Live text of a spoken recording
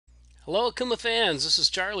Hello, Okuma fans. This is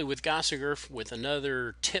Charlie with Gossiger with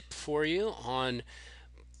another tip for you on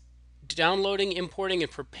downloading, importing,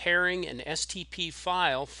 and preparing an STP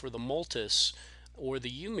file for the Multus or the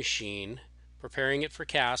U machine, preparing it for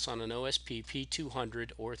CAS on an OSP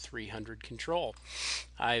P200 or 300 control.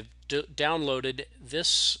 I've downloaded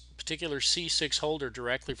this particular C6 holder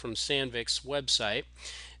directly from Sandvik's website.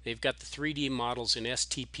 They've got the 3D models in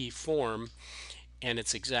STP form, and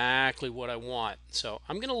it's exactly what I want. So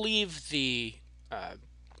I'm going to leave the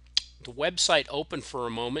website open for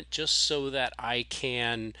a moment just so that I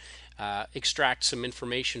can extract some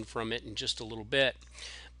information from it in just a little bit.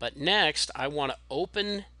 But next, I want to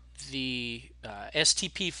open the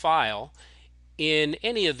STP file in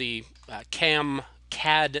any of the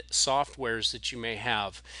CAD softwares that you may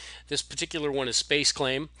have. This particular one is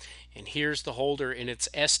SpaceClaim, and here's the holder in its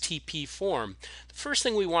STP form. The first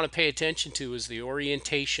thing we want to pay attention to is the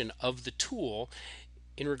orientation of the tool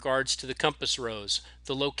in regards to the compass rose.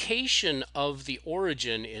 The location of the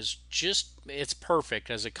origin is it's perfect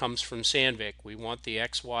as it comes from Sandvik. We want the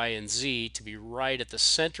X, Y, and Z to be right at the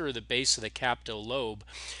center of the base of the capto lobe.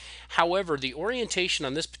 However, the orientation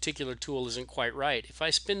on this particular tool isn't quite right. If I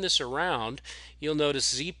spin this around, you'll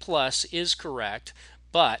notice Z plus is correct,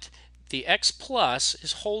 but the X plus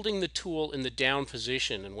is holding the tool in the down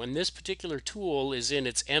position, and when this particular tool is in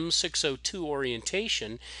its M602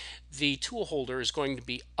 orientation, the tool holder is going to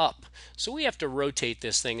be up. So we have to rotate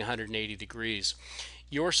this thing 180 degrees.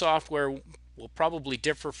 Your software will probably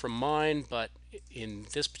differ from mine, but in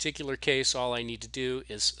this particular case, all I need to do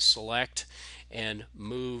is select and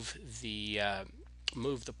move the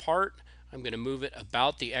part. I'm going to move it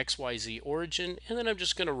about the XYZ origin, and then I'm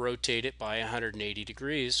just going to rotate it by 180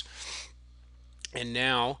 degrees. And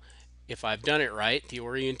now, if I've done it right, the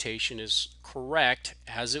orientation is correct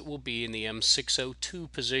as it will be in the M602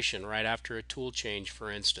 position right after a tool change, for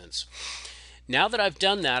instance. Now that I've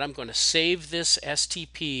done that, I'm going to save this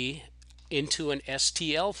STP into an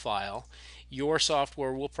STL file. Your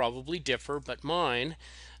software will probably differ, but mine,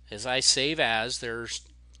 as I save as, there's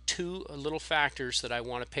two little factors that I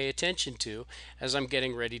want to pay attention to as I'm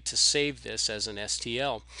getting ready to save this as an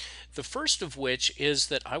STL. The first of which is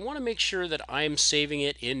that I want to make sure that I'm saving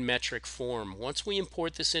it in metric form. Once we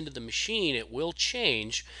import this into the machine, it will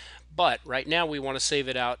change, but right now we want to save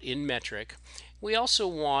it out in metric. We also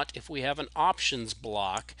want, if we have an options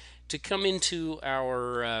block, to come into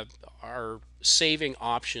our saving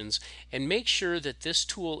options and make sure that this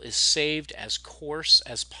tool is saved as coarse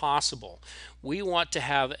as possible. We want to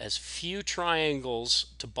have as few triangles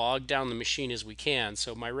to bog down the machine as we can.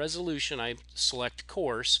 So my resolution, I select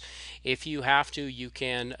coarse. If you have to, you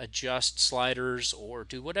can adjust sliders or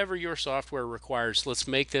do whatever your software requires. Let's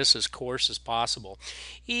make this as coarse as possible.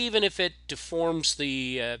 Even if it deforms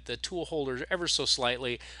the tool holder ever so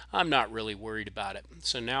slightly, I'm not really worried about it.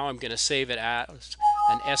 So now I'm going to save it as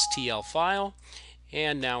an STL file,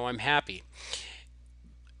 and now I'm happy.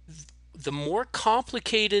 The more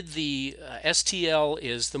complicated the STL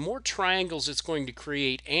is, the more triangles it's going to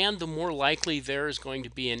create, and the more likely there is going to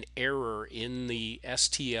be an error in the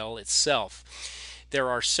STL itself. There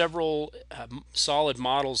are several solid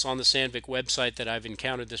models on the Sandvik website that I've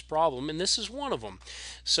encountered this problem, and this is one of them.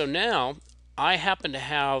 So now I happen to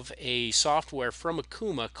have a software from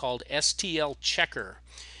Okuma called STL Checker,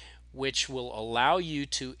 which will allow you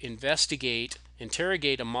to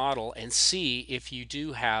interrogate a model and see if you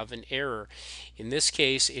do have an error. In this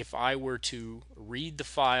case, if I were to read the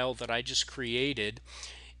file that I just created,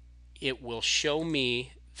 it will show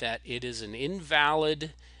me that it is an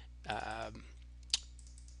invalid,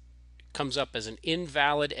 comes up as an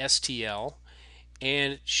invalid STL,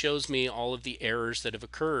 and it shows me all of the errors that have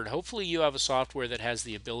occurred. Hopefully you have a software that has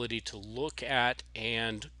the ability to look at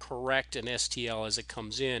and correct an STL as it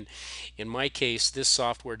comes in. In my case, this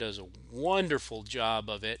software does a wonderful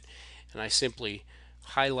job of it, and I simply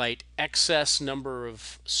highlight excess number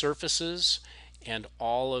of surfaces and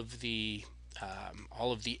all of the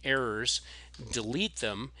errors, delete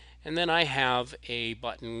them, and then I have a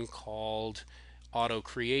button called auto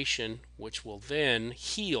creation, which will then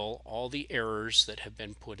heal all the errors that have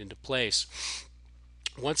been put into place.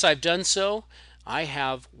 Once I've done so, I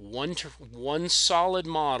have one solid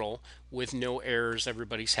model with no errors.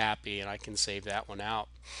 Everybody's happy, and I can save that one out.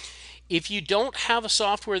 If you don't have a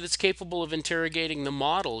software that's capable of interrogating the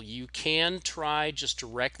model, you can try just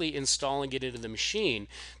directly installing it into the machine.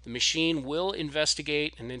 The machine will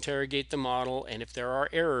investigate and interrogate the model, and if there are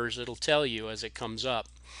errors, it'll tell you as it comes up.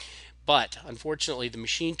 But unfortunately, the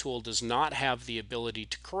machine tool does not have the ability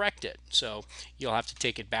to correct it. So you'll have to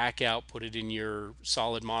take it back out, put it in your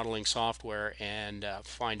solid modeling software, and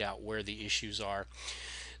find out where the issues are.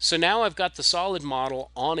 So now I've got the solid model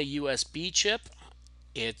on a USB chip.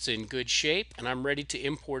 It's in good shape, and I'm ready to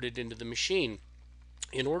import it into the machine.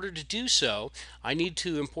 In order to do so, I need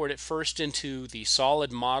to import it first into the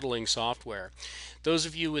solid modeling software. Those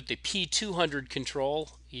of you with the P200 control,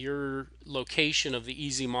 your location of the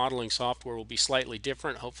easy modeling software will be slightly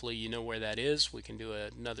different. Hopefully you know where that is. We can do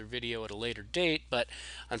another video at a later date, but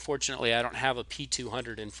unfortunately I don't have a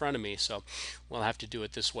P200 in front of me, so we'll have to do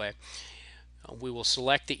it this way. We will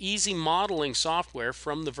select the easy modeling software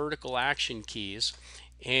from the vertical action keys,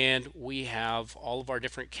 and we have all of our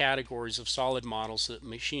different categories of solid models that the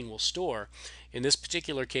machine will store. In this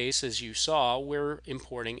particular case, as you saw, we're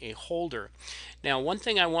importing a holder. Now, one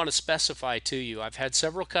thing I want to specify to you, I've had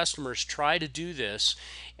several customers try to do this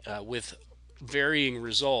with varying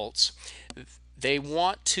results. They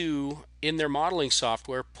want to, in their modeling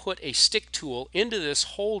software, put a stick tool into this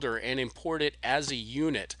holder and import it as a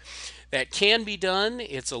unit. That can be done.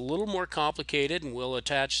 It's a little more complicated, and we'll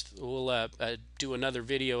do another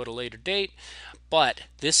video at a later date. But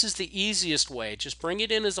this is the easiest way. Just bring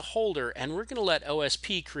it in as a holder, and we're going to let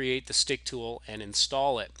OSP create the stick tool and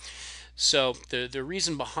install it. So the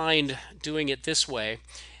reason behind doing it this way,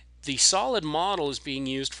 the solid model is being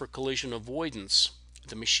used for collision avoidance.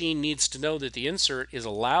 The machine needs to know that the insert is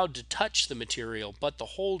allowed to touch the material, but the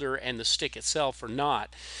holder and the stick itself are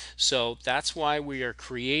not. So that's why we are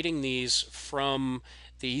creating these from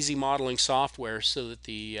the easy modeling software, so that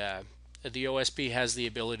the OSP has the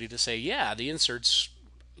ability to say, yeah, the insert's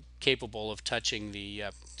capable of touching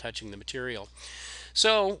the material.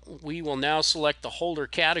 So we will now select the holder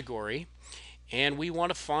category, and we want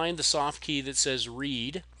to find the soft key that says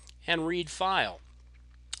read and read file.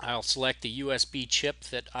 I'll select the USB chip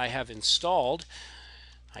that I have installed.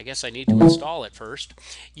 I guess I need to install it first.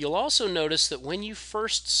 You'll also notice that when you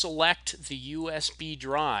first select the USB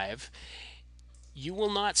drive, you will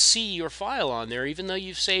not see your file on there even though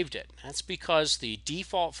you've saved it. That's because the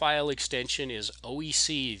default file extension is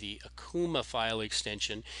OEC, the Okuma file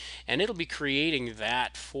extension, and it'll be creating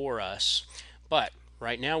that for us. But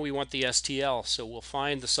right now we want the STL, so we'll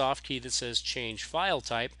find the soft key that says change file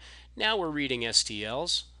type. Now we're reading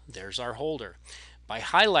STLs. There's our holder. By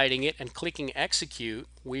highlighting it and clicking execute,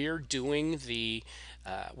 we're allowing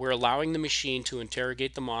the machine to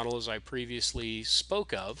interrogate the model as I previously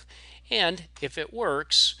spoke of, and if it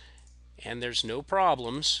works and there's no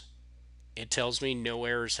problems, it tells me no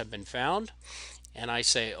errors have been found, and I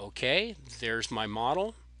say okay, there's my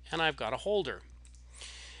model, and I've got a holder.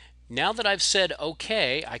 Now that I've said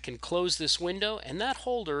okay, I can close this window, and that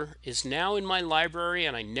holder is now in my library,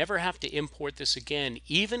 and I never have to import this again,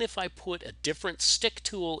 even if I put a different stick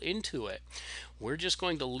tool into it. We're just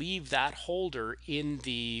going to leave that holder in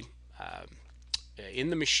the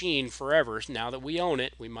machine forever. Now that we own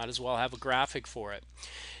it, we might as well have a graphic for it.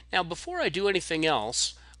 Now, before I do anything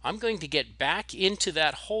else, I'm going to get back into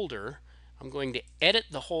that holder. I'm going to edit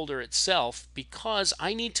the holder itself because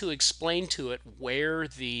I need to explain to it where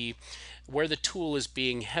the tool is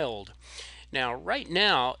being held. Now, right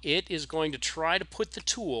now, it is going to try to put the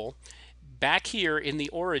tool back here in the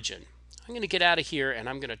origin. I'm going to get out of here, and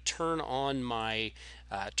I'm going to turn on my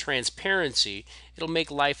transparency. It'll make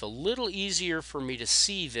life a little easier for me to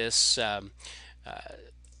see this,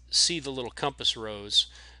 see the little compass rose.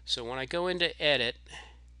 So when I go into edit,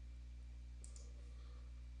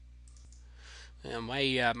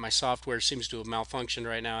 my software seems to have malfunctioned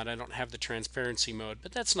right now, and I don't have the transparency mode,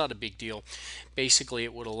 but that's not a big deal. Basically,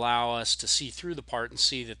 it would allow us to see through the part and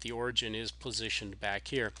see that the origin is positioned back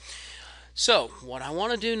here. So what I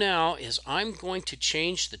want to do now is I'm going to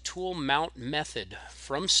change the tool mount method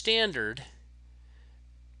from standard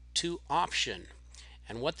to option.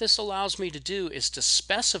 And what this allows me to do is to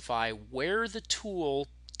specify where the tool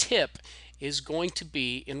tip is going to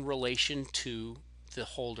be in relation to the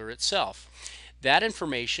holder itself. That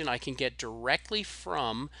information I can get directly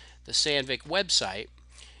from the Sandvik website.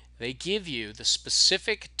 They give you the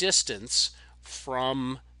specific distance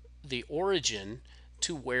from the origin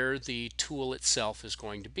to where the tool itself is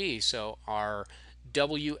going to be. So our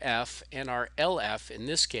WF and our LF in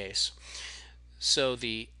this case. So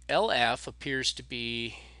the LF appears to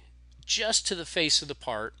be just to the face of the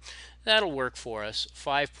part. That'll work for us,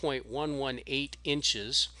 5.118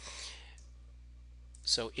 inches.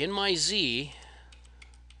 So in my Z,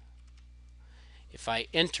 if I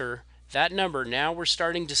enter that number, now we're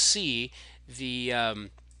starting to see the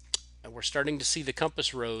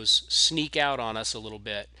compass rose sneak out on us a little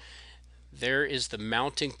bit. There is the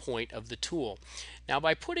mounting point of the tool. Now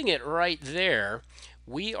by putting it right there,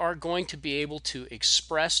 we are going to be able to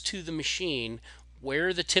express to the machine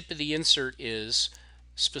where the tip of the insert is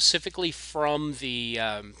specifically from the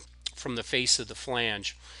face of the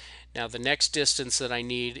flange. Now the next distance that I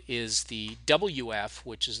need is the WF,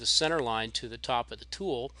 which is the center line to the top of the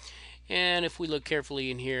tool. And if we look carefully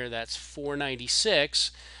in here, that's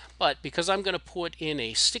 496. But because I'm going to put in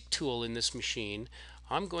a stick tool in this machine,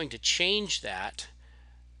 I'm going to change that.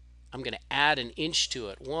 I'm going to add an inch to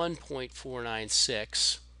it,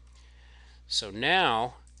 1.496. So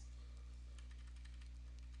now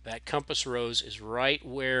that compass rose is right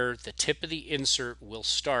where the tip of the insert will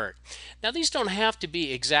start. Now these don't have to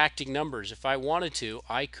be exacting numbers. If I wanted to,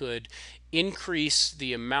 I could increase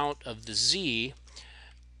the amount of the Z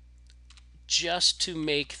just to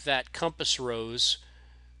make that compass rose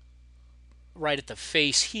right at the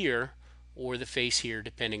face here or the face here,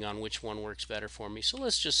 depending on which one works better for me. So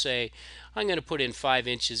let's just say I'm going to put in 5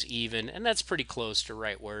 inches even, and that's pretty close to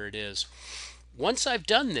right where it is. Once I've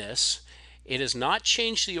done this, it has not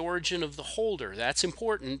changed the origin of the holder. That's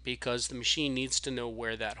important because the machine needs to know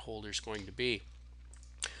where that holder is going to be.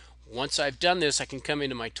 Once I've done this, I can come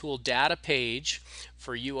into my tool data page.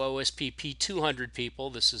 For you OSP P200 people,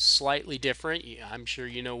 this is slightly different. I'm sure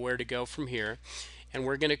you know where to go from here. And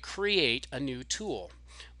we're going to create a new tool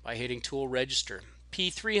by hitting tool register.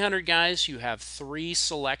 P300 guys, you have 3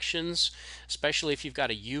 selections, especially if you've got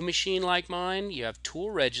a U machine like mine. You have tool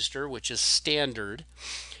register, which is standard.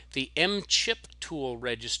 The M-chip tool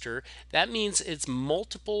register, that means it's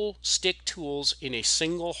multiple stick tools in a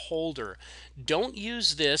single holder. Don't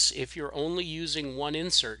use this if you're only using one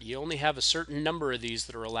insert. You only have a certain number of these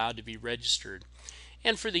that are allowed to be registered.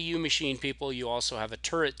 And for the U machine people, you also have a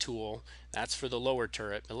turret tool. That's for the lower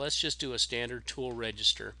turret, but let's just do a standard tool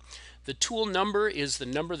register. The tool number is the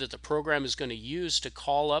number that the program is going to use to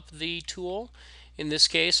call up the tool. In this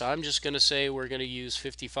case, I'm just going to say we're going to use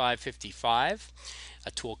 5555. A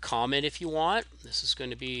tool comment if you want. This is going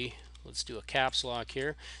to be, let's do a caps lock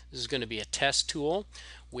here. This is going to be a test tool.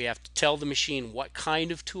 We have to tell the machine what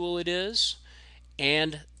kind of tool it is,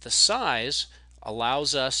 and the size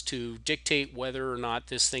allows us to dictate whether or not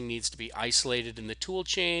this thing needs to be isolated in the tool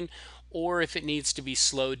chain or if it needs to be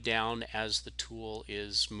slowed down as the tool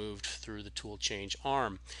is moved through the tool change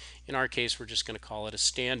arm. In our case, we're just going to call it a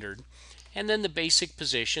standard. And then the basic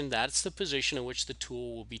position, that's the position in which the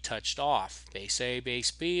tool will be touched off. Base A,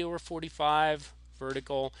 base B, or 45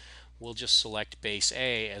 vertical. We'll just select base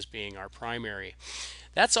A as being our primary.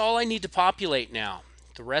 That's all I need to populate now.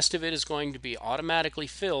 The rest of it is going to be automatically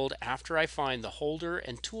filled after I find the holder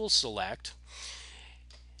and tool select.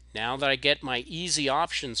 Now that I get my easy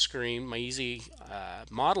option screen, my easy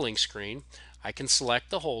modeling screen, I can select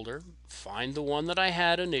the holder, find the one that I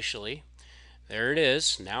had initially. There it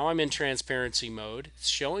is. Now I'm in transparency mode. It's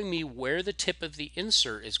showing me where the tip of the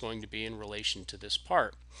insert is going to be in relation to this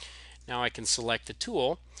part. Now I can select the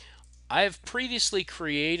tool. I have previously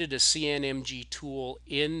created a CNMG tool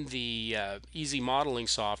in the Easy Modeling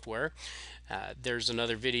software. There's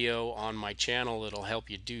another video on my channel that'll help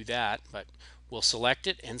you do that, but we'll select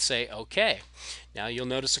it and say OK. Now you'll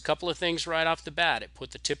notice a couple of things right off the bat. It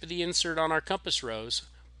put the tip of the insert on our compass rose,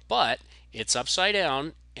 but it's upside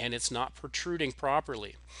down and it's not protruding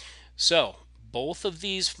properly. So both of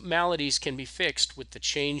these maladies can be fixed with the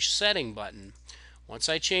change setting button. Once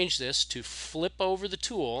I change this to flip over the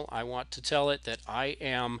tool, I want to tell it that I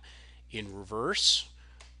am in reverse.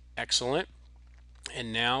 Excellent.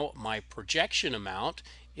 And now my projection amount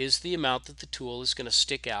is the amount that the tool is going to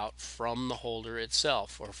stick out from the holder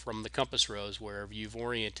itself, or from the compass rose, wherever you've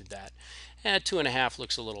oriented that. And 2.5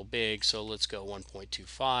 looks a little big, so let's go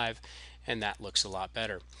 1.25, and that looks a lot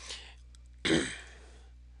better.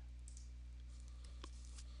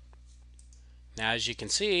 Now, as you can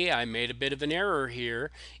see, I made a bit of an error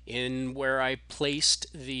here in where I placed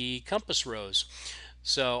the compass rose.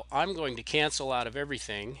 So I'm going to cancel out of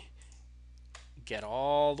everything, get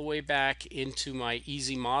all the way back into my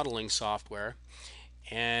Easy Modeling software,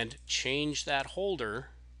 and change that holder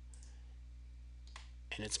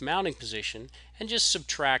and its mounting position, and just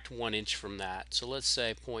subtract 1 inch from that. So let's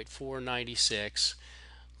say 0.496.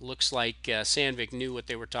 Looks like Sandvik knew what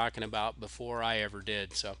they were talking about before I ever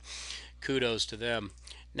did, so kudos to them.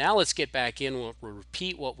 Now let's get back in. We'll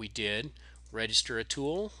repeat what we did. Register a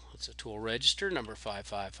tool. It's a tool register number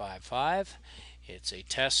 5555. It's a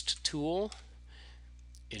test tool.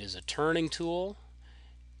 It is a turning tool.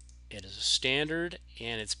 It is a standard,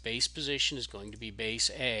 and its base position is going to be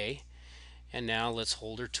base A. And now let's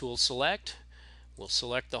holder tool select. We'll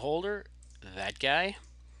select the holder, that guy.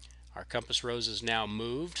 Our compass rose is now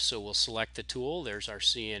moved, so we'll select the tool. There's our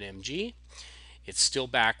CNMG. It's still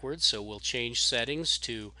backwards, so we'll change settings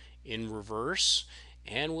to in reverse,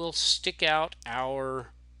 and we'll stick out our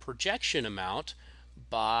projection amount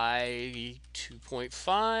by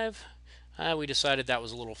 2.5. We decided that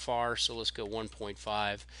was a little far, so let's go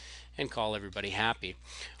 1.5 and call everybody happy.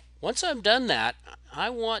 Once I've done that,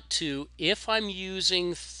 I want to, if I'm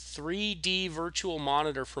using 3D virtual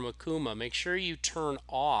monitor from Okuma, make sure you turn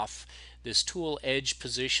off this tool edge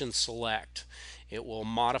position select. It will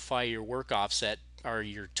modify your work offset or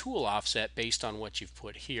your tool offset based on what you've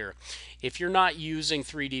put here. If you're not using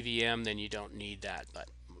 3D VM, then you don't need that, but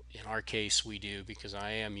in our case we do because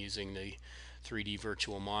I am using the 3D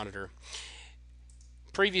virtual monitor.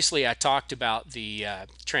 Previously I talked about the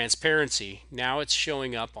transparency. Now it's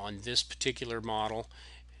showing up on this particular model.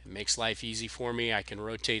 It makes life easy for me. I can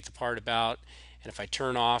rotate the part about, and if I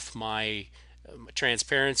turn off my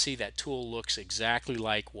transparency, that tool looks exactly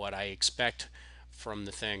like what I expect from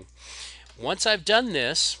the thing. Once I've done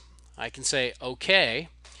this, I can say OK,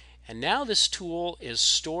 and now this tool is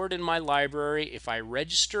stored in my library. If I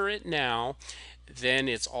register it now, then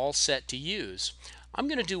it's all set to use. I'm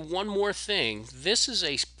going to do one more thing. This is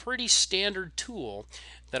a pretty standard tool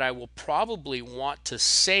that I will probably want to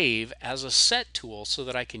save as a set tool so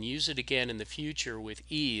that I can use it again in the future with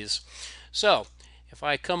ease. So if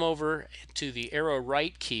I come over to the arrow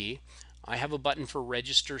right key, I have a button for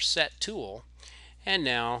register set tool, and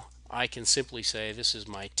now I can simply say this is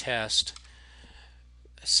my test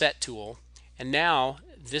set tool, and now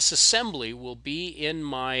this assembly will be in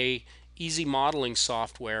my easy modeling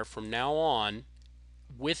software from now on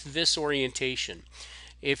with this orientation.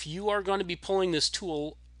 If you are going to be pulling this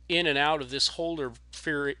tool in and out of this holder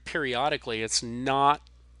periodically, it's not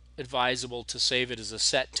advisable to save it as a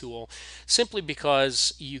set tool, simply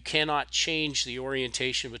because you cannot change the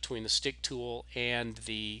orientation between the stick tool and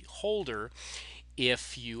the holder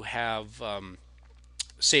if you have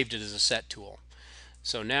saved it as a set tool.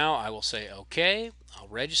 So now I will say OK, I'll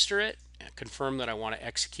register it and confirm that I want to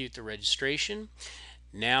execute the registration.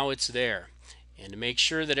 Now it's there. And to make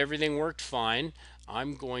sure that everything worked fine,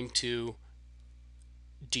 I'm going to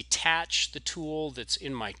detach the tool that's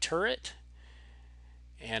in my turret,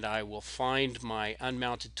 and I will find my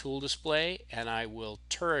unmounted tool display, and I will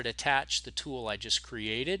turret attach the tool I just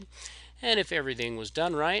created. And if everything was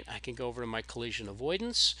done right, I can go over to my collision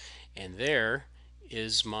avoidance, and there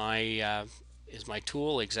is my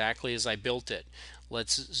tool exactly as I built it.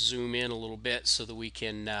 Let's zoom in a little bit so that we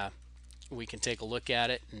can take a look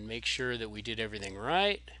at it and make sure that we did everything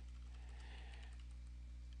right.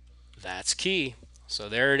 That's key. So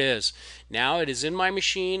there it is. Now it is in my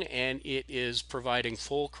machine and it is providing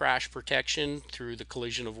full crash protection through the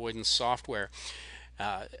collision avoidance software.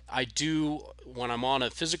 When I'm on a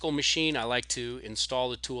physical machine, I like to install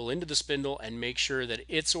the tool into the spindle and make sure that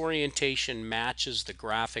its orientation matches the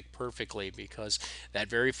graphic perfectly, because that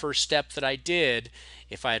very first step that I did,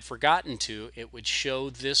 if I had forgotten to, it would show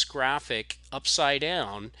this graphic upside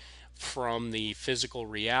down from the physical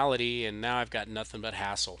reality, and now I've got nothing but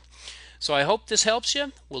hassle. So I hope this helps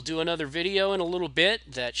you. We'll do another video in a little bit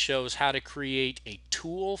that shows how to create a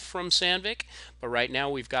tool from Sandvik, but right now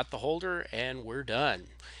we've got the holder and we're done.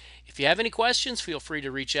 If you have any questions, feel free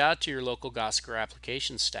to reach out to your local Gosiger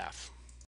applications staff.